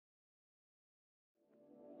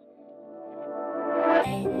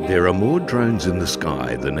There are more drones in the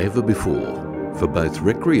sky than ever before for both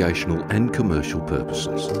recreational and commercial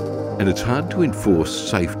purposes. And it's hard to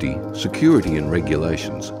enforce safety, security and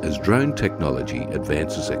regulations as drone technology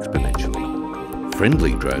advances exponentially.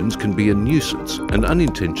 Friendly drones can be a nuisance and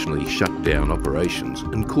unintentionally shut down operations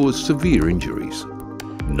and cause severe injuries.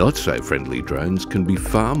 Not so friendly drones can be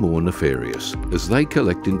far more nefarious as they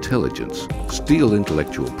collect intelligence, steal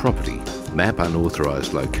intellectual property, map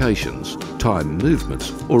unauthorised locations, time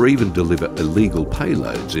movements, or even deliver illegal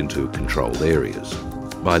payloads into controlled areas.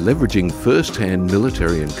 By leveraging first-hand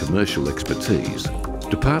military and commercial expertise,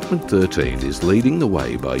 Department 13 is leading the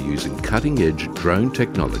way by using cutting-edge drone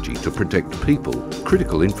technology to protect people,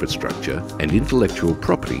 critical infrastructure, and intellectual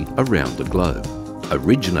property around the globe.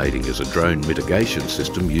 Originating as a drone mitigation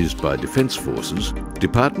system used by Defence Forces,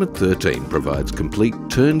 Department 13 provides complete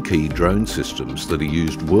turnkey drone systems that are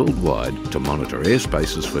used worldwide to monitor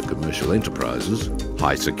airspaces for commercial enterprises,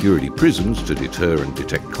 high-security prisons to deter and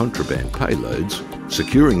detect contraband payloads,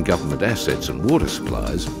 securing government assets and water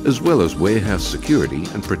supplies, as well as warehouse security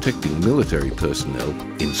and protecting military personnel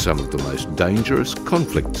in some of the most dangerous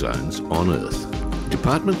conflict zones on Earth.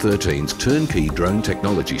 Department 13's turnkey drone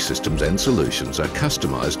technology systems and solutions are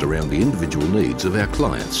customised around the individual needs of our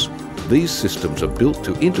clients. These systems are built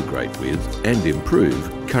to integrate with and improve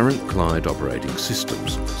current client operating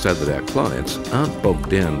systems so that our clients aren't bogged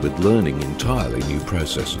down with learning entirely new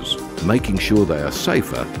processes, making sure they are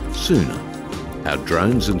safer sooner. Our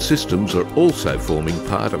drones and systems are also forming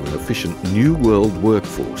part of an efficient new world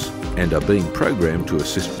workforce and are being programmed to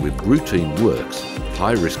assist with routine works,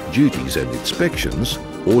 high-risk duties and inspections,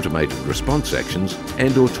 automated response actions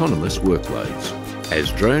and autonomous workloads.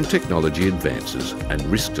 As drone technology advances and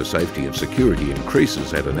risk to safety and security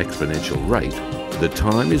increases at an exponential rate, the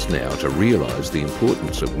time is now to realise the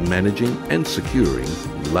importance of managing and securing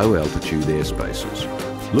low-altitude airspaces.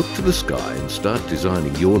 Look to the sky and start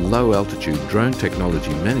designing your low-altitude drone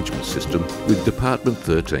technology management system with Department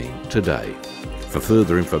 13 today. For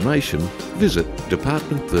further information, visit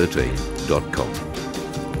department13.com.